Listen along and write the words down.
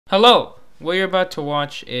Hello! What you're about to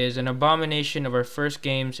watch is an abomination of our first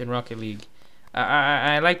games in Rocket League.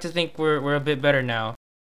 I like to think we're a bit better now.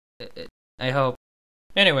 I hope.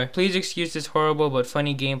 Anyway, please excuse this horrible but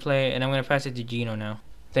funny gameplay, and I'm gonna pass it to Gino now.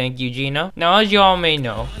 Thank you, Gino. Now, as you all may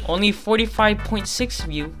know, only 45.6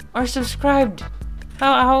 of you are subscribed.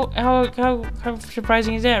 How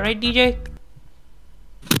surprising is that, right, DJ?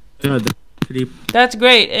 That's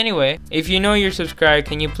great. Anyway, if you know you're subscribed,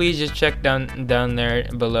 can you please just check down there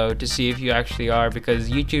below to see if you actually are, because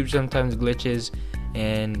YouTube sometimes glitches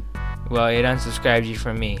and, well, it unsubscribes you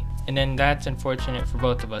from me. And then that's unfortunate for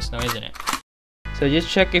both of us now, isn't it? So just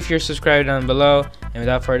check if you're subscribed down below, and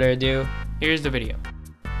without further ado, here's the video.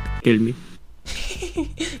 Kill me.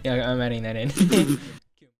 Yeah, I'm adding that in.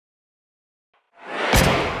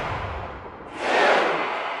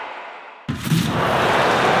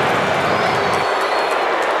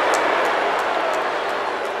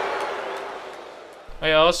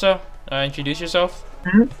 Hey, also, introduce yourself.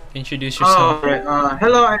 Introduce yourself. Alright,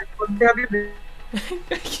 hello, I'm compadres.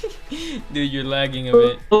 Dude, you're lagging a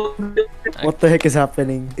bit. What the heck is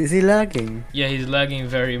happening? Is he lagging? Yeah, he's lagging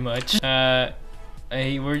very much.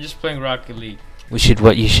 We're just playing Rocket League.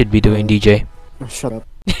 What you should be doing, DJ. Oh, shut up.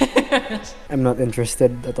 I'm not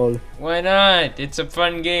interested at all. Why not? It's a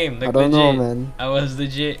fun game. Like, I don't know, legit. man. I was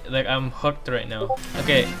legit, like, I'm hooked right now.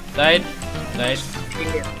 Okay, died.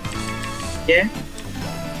 Yeah?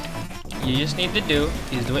 You just need to do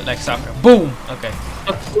is do it like soccer. Boom! Okay.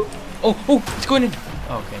 Oh, it's going in.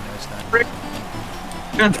 Oh, okay, no, it's not.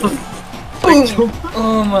 Boom!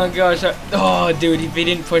 Oh my gosh. Oh, dude, if he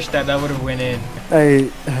didn't push that, that would have went in.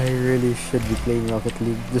 I really should be playing Rocket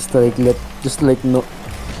League just to know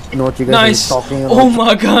what you guys are talking about. Oh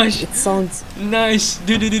my gosh. It sounds nice.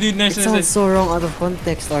 Dude, nice. It sounds so wrong out of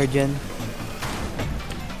context, Arjen.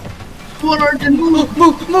 Come on, Arjen, move!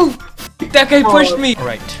 Move! That guy pushed me. All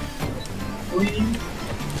right.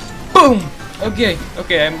 Boom! Okay,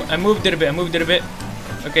 I moved it a bit.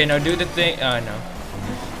 Okay, now do the thing.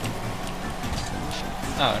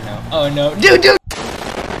 Oh no. Dude!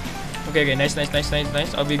 Okay, nice.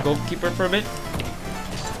 I'll be goalkeeper for a bit.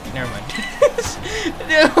 Never mind.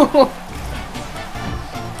 No!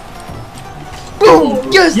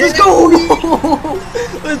 Boom! Yes, let's go!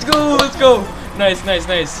 Let's go! Nice.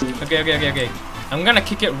 Okay. I'm gonna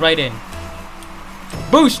kick it right in.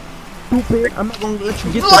 Boost! Stupid! I'm not gonna let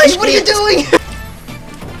you get Nice! What are you doing?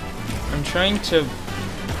 I'm trying to...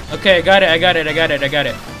 Okay, I got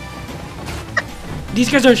it. These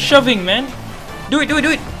guys are shoving, man. Do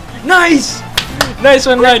it. Nice! Nice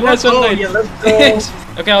one, Light. Yeah, let's go.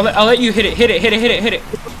 Okay, I'll let you hit it. Hit it.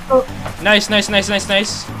 Nice. Yeah.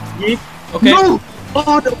 Okay. No!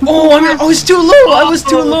 I was too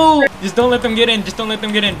low. Just don't let them get in.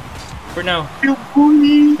 For now.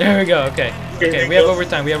 There we go. Okay, we have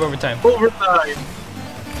overtime. Overtime.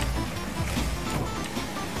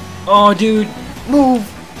 Oh, dude, move!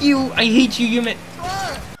 I hate you, man.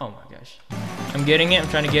 Oh my gosh. I'm getting it. I'm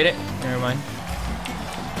trying to get it. Never mind.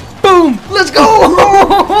 Boom! Let's go!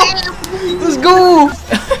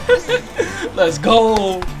 Let's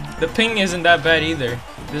go! The ping isn't that bad either.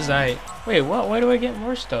 This is aight. Wait, what? Why do I get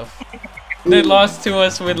more stuff? They lost to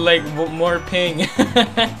us with like more ping.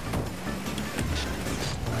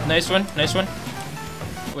 Nice one.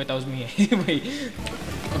 Wait, that was me. Wait.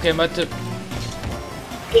 Okay, I'm about to...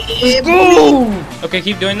 Let's go! Okay,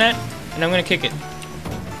 keep doing that, and I'm gonna kick it.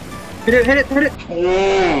 Hit it.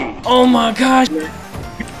 Oh my gosh!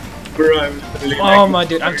 Bro, I'm really Oh my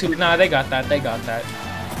dude, I'm too... Nah, they got that.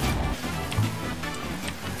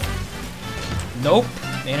 Nope.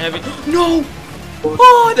 They didn't have it. No!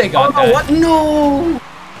 Oh, they got that. What? No!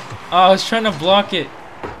 Oh, I was trying to block it.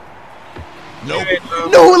 Nope.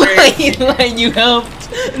 No, Light, you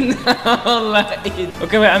helped. No, Light.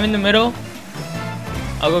 Okay, wait, I'm in the middle.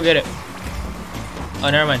 I'll go get it. Oh,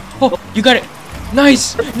 never mind. Oh, you got it.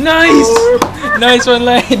 Nice. Nice one,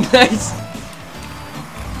 Light. Nice.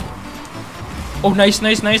 Oh, nice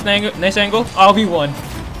angle. I'll be one.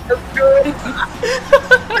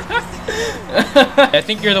 I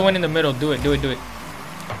think you're the one in the middle. Do it.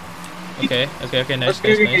 Okay, nice.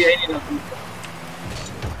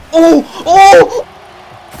 Oh,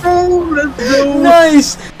 let's go.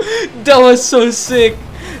 nice! That was so sick.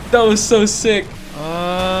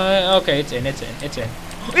 Okay, it's in.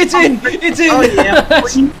 Oh, yeah.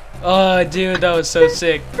 Oh, dude, that was so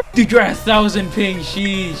sick. Dude, you're 1,000 ping.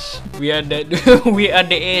 Sheesh. We had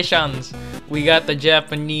the Asians. We got the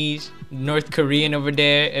Japanese, North Korean over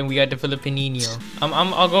there, and we got the Filipinino.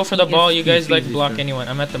 I'll go for the ball. You guys like block anyone.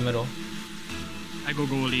 I'm at the middle. I go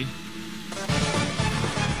goalie.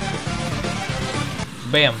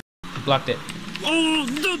 Bam. Blocked it. Oh,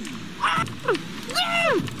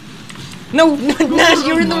 no. No, Nash,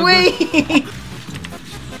 you're in the way.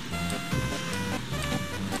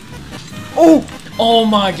 Oh! Oh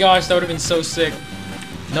my gosh, that would have been so sick.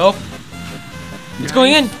 Nope. It's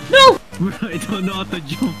going in. No! I don't know how to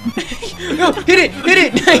jump. No, hit it! Hit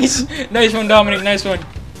it! Nice! Nice one, Dominic. Nice one.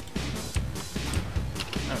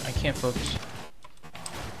 I can't focus.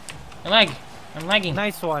 I'm lagging.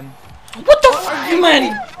 Nice one. What the f,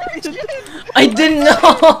 man? I didn't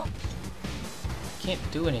know!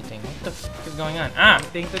 Can't do anything. What the f is going on? Ah! Wrong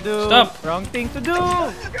thing to do. Stop! Wrong thing to do.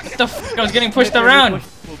 What the f? I was getting pushed around.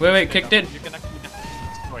 Wait, kicked it. You can actually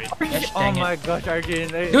destroy it. Gosh, Oh dang my it. gosh, Arjun.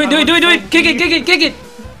 Do it! Kick it!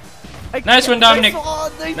 Nice one, Dominic.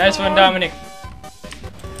 Nice one, Dominic.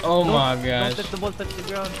 Oh my Don't gosh. let the ball touch the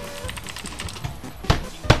ground.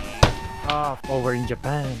 Ah, we're in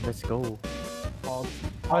Japan. Let's go.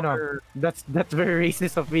 Oh no, that's very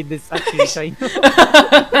racist of me. This actually China.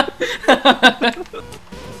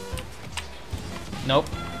 Nope.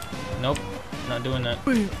 Not doing that.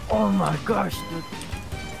 Oh my gosh, dude.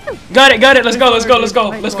 Got it. Let's go. Nice one,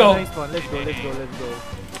 Let's go.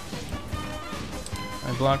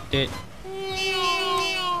 I blocked it.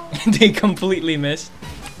 They completely missed.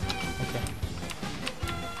 Okay.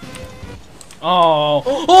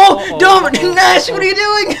 Oh, Dominic, Nash, what are you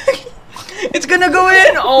doing? It's gonna go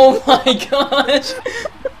in. Oh my gosh.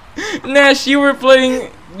 Nash, you were playing.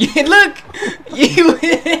 Look, you.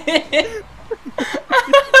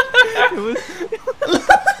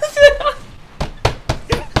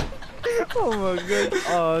 Oh my god.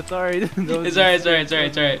 Oh, sorry. It's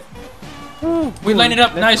alright. We line it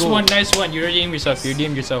up. Nice one. You redeemed yourself. Let's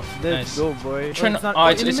Nice. go, boy. Trying to- not. oh,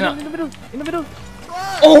 it's in not- the middle.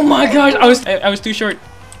 Oh my gosh, I was too short.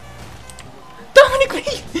 Dominic,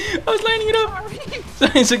 wait! I was lining it up.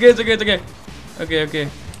 It's okay. Okay.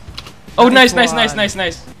 Oh, nice.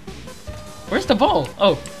 Where's the ball?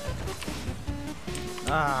 Oh.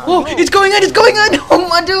 Ah. Oh, it's going on. Oh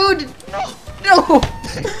my dude. No.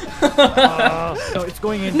 No, it's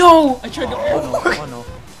going in. No, I tried to. Oh no.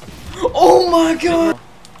 Oh my god.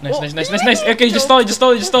 Nice. Okay, just stall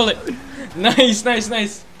it. Nice.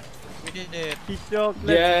 We did it.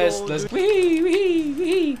 Yes, let's.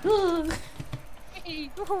 Wee.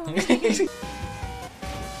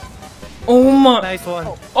 Oh my. Nice one.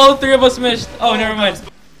 All three of us missed. Oh, never mind.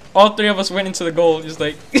 All three of us went into the goal, just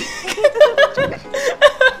like.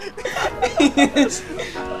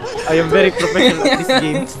 I am very professional at this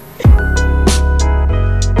game.